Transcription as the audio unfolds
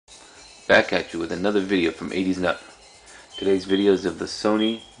back at you with another video from 80s Nut. Today's video is of the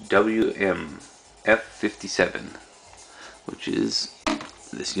Sony WM-F57, which is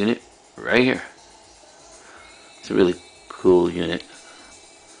this unit right here. It's a really cool unit,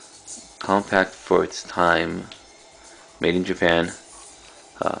 compact for its time, made in Japan,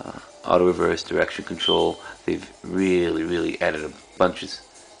 auto reverse, direction control. They've really added a bunch of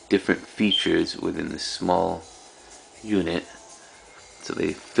different features within this small unit, so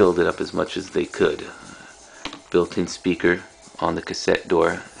they filled it up as much as they could. Built-in speaker on the cassette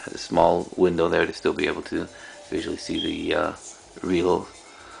door, has a small window there to still be able to visually see the reel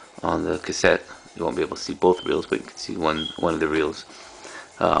on the cassette. You won't be able to see both reels, but you can see one of the reels.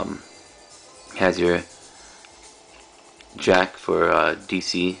 Has your jack for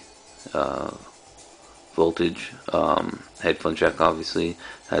DC voltage, headphone jack obviously,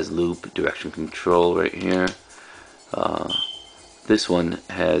 has loop, direction control right here. This one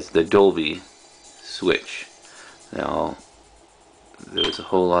has the Dolby switch. Now there's a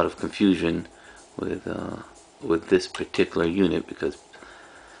whole lot of confusion with this particular unit because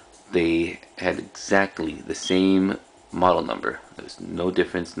they had exactly the same model number. There's no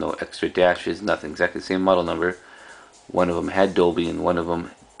difference, no extra dashes, nothing. Exactly the same model number. One of them had Dolby and one of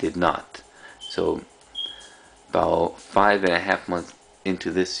them did not. So about 5.5 months into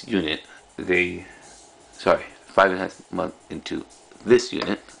this unit, 5.5 months into this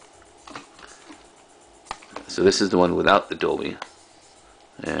unit. So this is the one without the Dolby,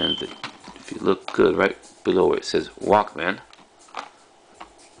 and if you look good, right below where it says Walkman,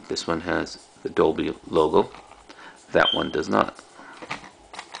 this one has the Dolby logo. That one does not.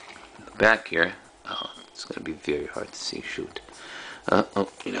 The back here, oh, it's going to be very hard to see. Shoot.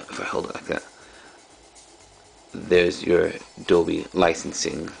 If I hold it like that, there's your Dolby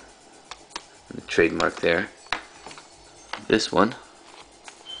licensing, the trademark there. This one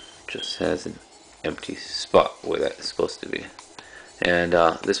just has an empty spot where that is supposed to be, and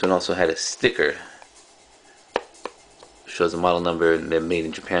this one also had a sticker, shows the model number and they're made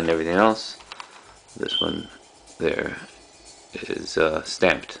in Japan and everything else. This one there is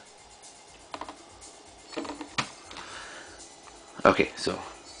stamped. Okay, so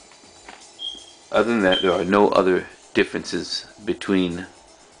other than that, there are no other differences between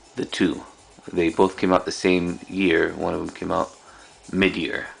the two. They both came out the same year. One of them came out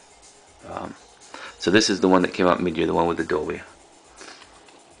mid-year. So this is the one that came out mid-year, the one with the Dolby.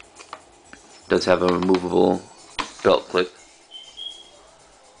 Does have a removable belt clip.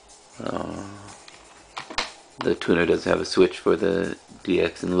 The tuner does have a switch for the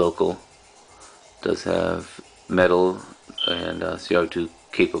DX and local. Does have metal and CR2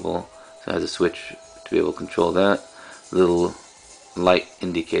 capable, so it has a switch to be able to control that. Little light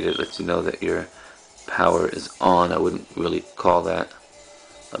indicator lets you know that your power is on. I wouldn't really call that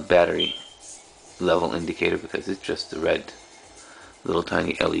a battery level indicator because it's just a red little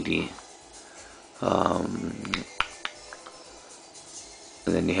tiny LED. And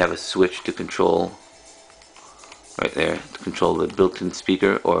then you have a switch to control right there, to control the built-in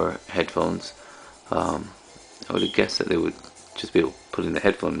speaker or headphones. I would have guessed that they would just be able to put in the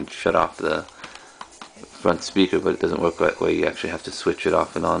headphone and shut off the front speaker, but it doesn't work that way. You actually have to switch it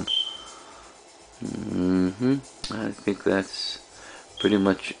off and on. I think that's pretty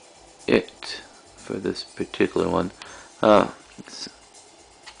much it for this particular one.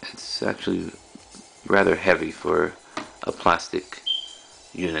 It's actually rather heavy for a plastic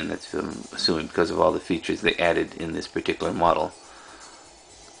unit. That's assuming because of all the features they added in this particular model.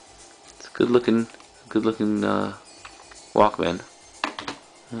 It's a good looking Walkman,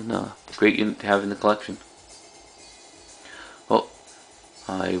 and great unit to have in the collection. Well,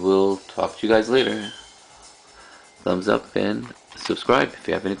 I will talk to you guys later. Thumbs up and subscribe. If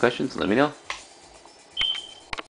you have any questions, let me know.